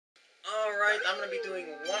Alright, I'm going to be doing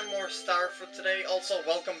one more star for today. Also,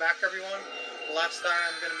 welcome back everyone. The last star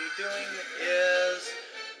I'm going to be doing is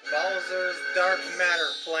Bowser's Dark Matter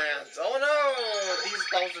Plans. Oh no! These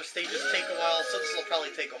Bowser stages take a while, so this will probably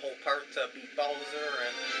take a whole part to beat Bowser,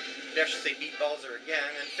 and I should say beat Bowser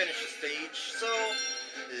again, and finish the stage. So,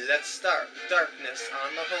 let's start. Darkness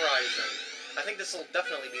on the horizon. I think this will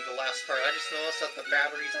definitely be the last part. I just noticed that the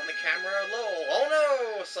batteries on the camera are low. Oh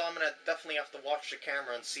no! So I'm going to definitely have to watch the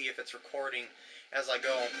camera and see if it's recording as I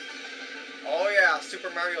go. Oh yeah,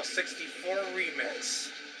 Super Mario 64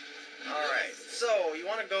 Remix. Alright, so you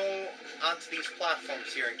want to go onto these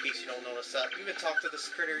platforms here in case you don't notice that. You can talk to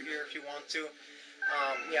this critter here if you want to.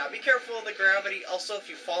 Yeah, be careful of the gravity. Also,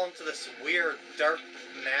 if you fall into this weird dark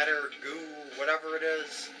matter goo, whatever it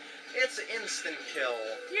is, it's an instant kill.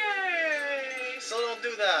 Yay! So don't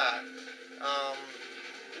do that.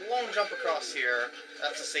 Long jump across here.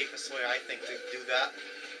 That's the safest way, I think, to do that.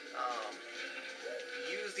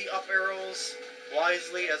 Use the up arrows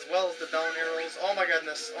wisely as well as the down arrows. Oh my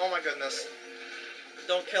goodness. Oh my goodness.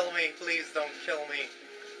 Don't kill me. Please don't kill me.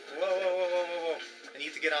 Whoa, whoa, whoa, whoa, whoa, whoa. I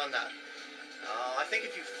need to get on that. I think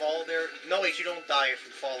if you fall there... No, wait, you don't die if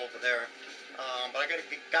you fall over there. But I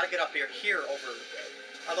gotta get up here over...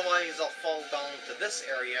 Otherwise, I'll fall down to this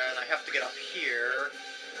area, and I have to get up here.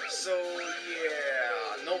 So,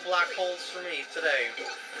 yeah, no black holes for me today.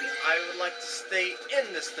 I would like to stay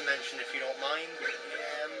in this dimension, if you don't mind.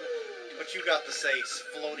 And what you got to say,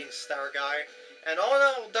 floating star guy? And oh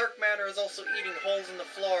no, dark matter is also eating holes in the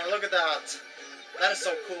floor. Look at that. That is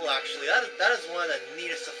so cool, actually. That is one of the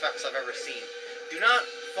neatest effects I've ever seen. Do not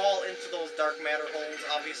fall into those dark matter holes,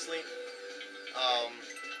 obviously.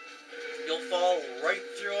 You'll fall right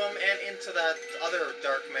through them and into that other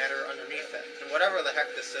dark matter underneath it. And whatever the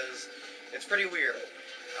heck this is, it's pretty weird.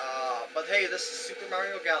 But hey, this is Super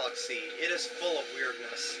Mario Galaxy. It is full of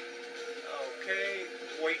weirdness. Okay,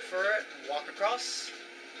 wait for it, walk across,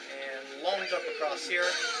 and long jump across here.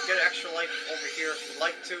 Get an extra life over here if you'd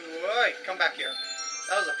like to. Alright, come back here.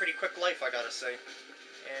 That was a pretty quick life, I gotta say.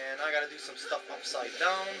 And I gotta do some stuff upside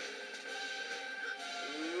down.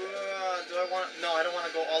 Do I want... No, I don't want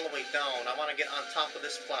to go all the way down. I want to get on top of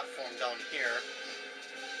this platform down here.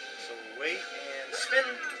 So wait and spin.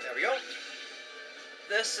 There we go.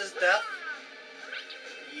 This is death.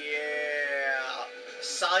 Yeah.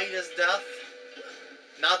 Side is death.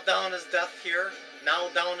 Not down is death here. Now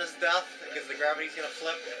down is death because the gravity's going to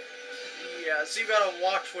flip. Yeah, so you got to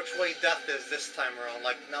watch which way death is this time around.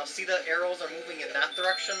 Like, now see the arrows are moving in that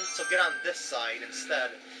direction? So get on this side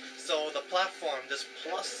instead. So the platform, this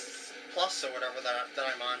plus or whatever that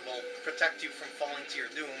I'm on, will protect you from falling to your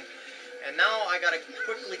doom. And now I gotta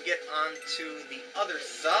quickly get onto the other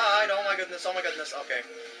side. Oh my goodness, okay.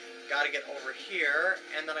 Gotta get over here,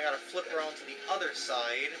 and then I gotta flip around to the other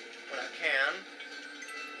side when I can.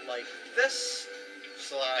 Like this,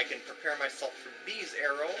 so that I can prepare myself for these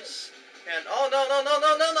arrows. And, oh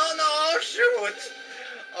no, shoot!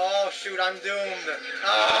 Oh shoot, I'm doomed.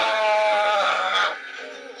 Ah!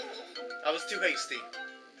 I was too hasty.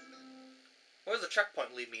 Where does the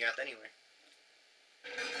checkpoint lead me at, anyway?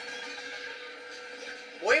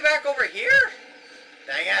 Way back over here?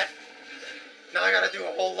 Dang it. Now I gotta do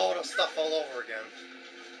a whole load of stuff all over again.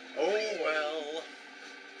 Oh well.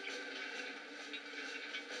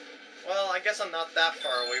 Well, I guess I'm not that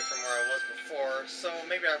far away from where I was before, so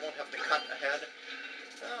maybe I won't have to cut ahead.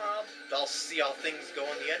 I'll see how things go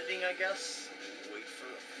in the editing, I guess. Wait for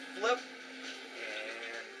the flip.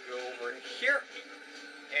 And go over here.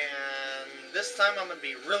 And this time I'm going to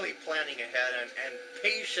be really planning ahead and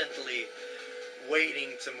patiently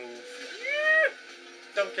waiting to move. Yeah.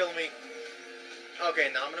 Don't kill me. Okay,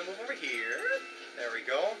 now I'm going to move over here. There we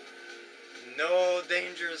go. No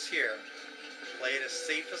dangers here. Play it as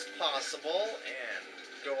safe as possible and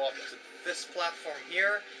go up to this platform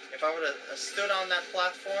here. If I would have stood on that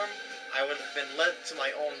platform, I would have been led to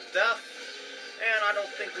my own death. And I don't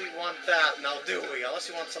think we want that now, do we? Unless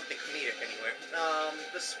you want something comedic, anyway.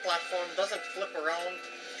 This platform doesn't flip around,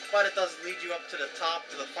 but it does lead you up to the top,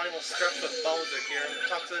 to the final stretch with Bowser here.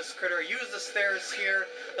 Talk to this critter. Use the stairs here.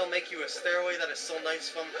 They'll make you a stairway. That is so nice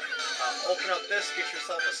of them. Open up this. Get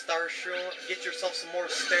yourself a star shroom. Get yourself some more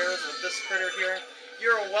stairs with this critter here.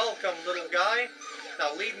 You're welcome, little guy.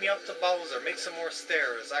 Now lead me up to Bowser. Make some more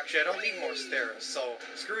stairs. Actually, I don't need more stairs, so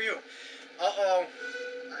screw you. Uh-oh.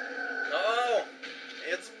 Oh,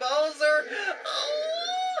 it's Bowser!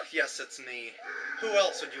 Oh, yes, it's me. Who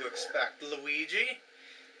else would you expect? Luigi?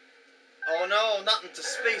 Oh no, not into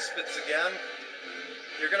space bits again.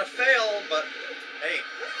 You're gonna fail, but hey,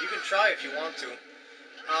 you can try if you want to.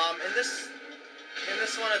 In this In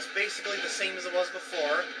this one, it's basically the same as it was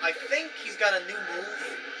before. I think he's got a new move.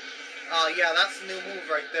 Yeah, that's the new move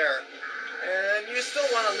right there. And you still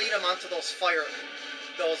want to lead him onto those fire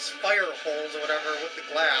holes or whatever with the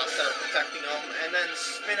glass that are protecting him, and then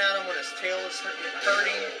spin at him when his tail is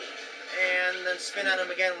hurting, and then spin at him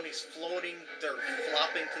again when he's floating or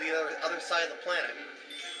flopping to the other side of the planet.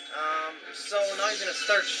 So now he's going to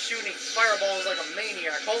start shooting fireballs like a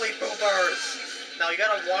maniac. Holy poopers! Now you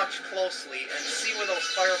gotta watch closely and see where those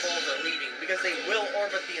fireballs are leading, because they will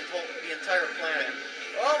orbit the entire planet.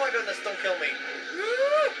 Oh my goodness, don't kill me.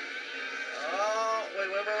 Oh,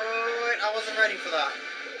 wait, I wasn't ready for that.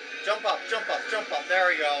 Jump up, jump up, jump up. There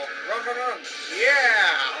we go. Run, run, run.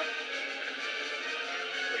 Yeah!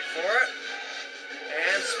 Wait for it.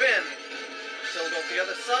 And spin. Still go to the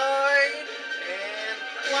other side. And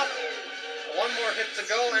plop. One more hit to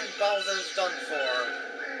go and Bowser's done for.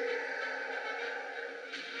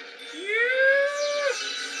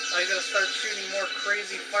 Now he's going to start shooting more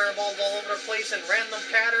crazy fireballs all over the place in random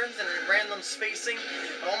patterns and in random spacing.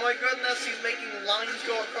 Oh my goodness, he's making lines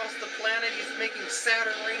go across the planet. He's making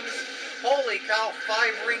Saturn rings. Holy cow,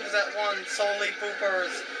 5 rings at once. Holy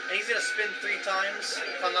poopers. And he's going to spin 3 times,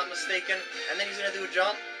 if I'm not mistaken. And then he's going to do a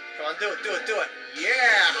jump. Come on, do it, do it, do it.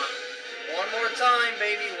 Yeah! One more time,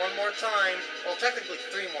 baby. One more time. Well, technically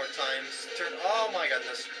 3 more times. Oh my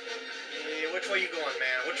goodness. Which way you going,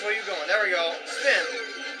 man? Which way you going? There we go.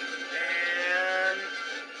 Spin. And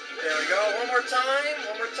there we go. One more time.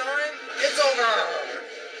 One more time. It's over.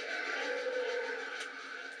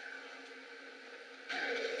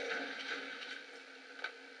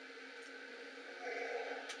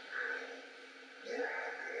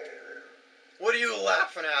 What are you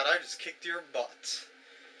laughing at? I just kicked your butt.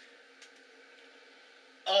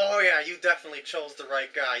 Oh yeah, you definitely chose the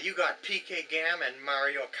right guy. You got PkGam and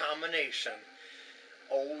Mario combination.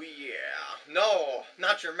 Oh yeah. No,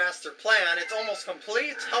 not your master plan. It's almost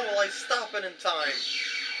complete. How will I stop it in time?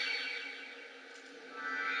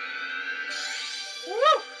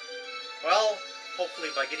 Woo! Well,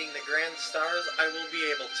 hopefully by getting the grand stars, I will be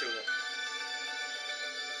able to.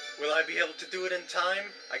 Will I be able to do it in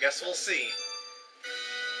time? I guess we'll see.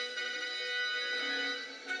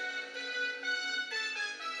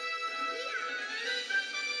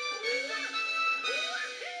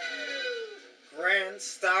 Grand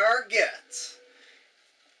star get.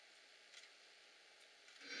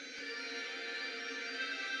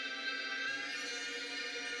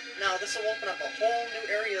 Now this will open up a whole new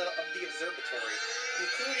area of the observatory,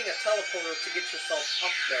 including a teleporter to get yourself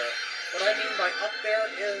up there. What I mean by up there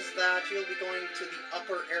is that you'll be going to the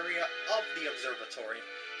upper area of the observatory.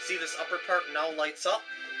 See this upper part now lights up?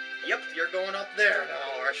 Yep, you're going up there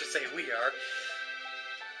now, or I should say we are.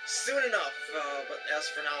 Soon enough, but as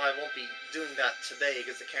for now, I won't be doing that today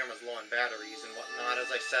because the camera's low on batteries and whatnot. As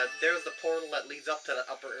I said, there's the portal that leads up to the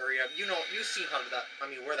upper area. You know, you've seen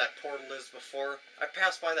where that portal is before. I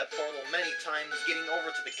passed by that portal many times getting over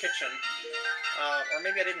to the kitchen. Or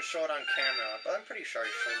maybe I didn't show it on camera, but I'm pretty sure I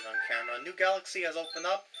showed it on camera. A new galaxy has opened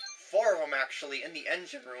up. 4 of them, actually, in the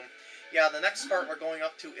engine room. Yeah, the next part we're going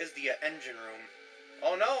up to is the engine room.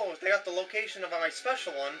 Oh no, they got the location of my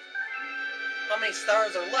special one. How many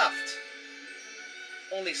stars are left?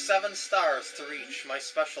 Only 7 stars to reach my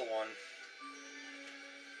special one.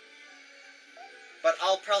 But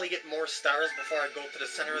I'll probably get more stars before I go to the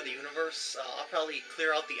center of the universe. I'll probably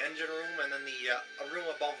clear out the engine room and then a room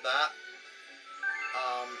above that.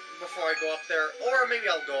 Before I go up there. Or maybe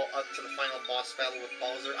I'll go up to the final boss battle with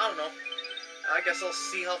Bowser. I don't know. I guess I'll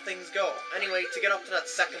see how things go. Anyway, to get up to that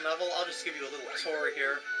second level, I'll just give you a little tour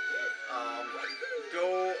here.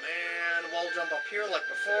 Go and wall jump up here like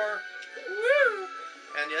before. Woo!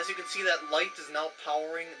 And as you can see, that light is now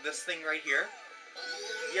powering this thing right here.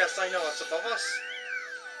 Yes, I know, it's above us.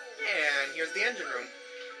 And here's the engine room.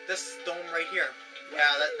 This dome right here.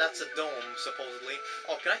 Yeah, that's a dome, supposedly.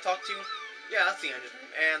 Oh, can I talk to you? Yeah, that's the engine.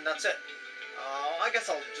 And that's it. I guess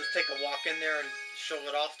I'll just take a walk in there and show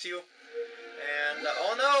it off to you. And,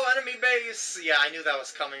 oh no, enemy base! Yeah, I knew that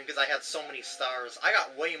was coming because I had so many stars. I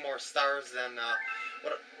got way more stars than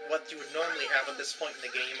what you would normally have at this point in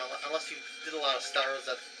the game, unless you did a lot of stars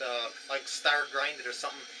that, like Star Grinded or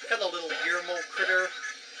something. Hello, little Yermo critter.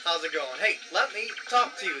 How's it going? Hey, let me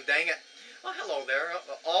talk to you, dang it. Oh, hello there.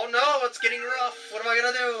 Oh no, it's getting rough. What am I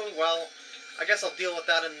gonna do? Well, I guess I'll deal with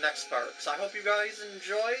that in the next part. So I hope you guys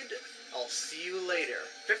enjoyed. I'll see you later.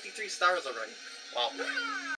 53 stars already. Wow.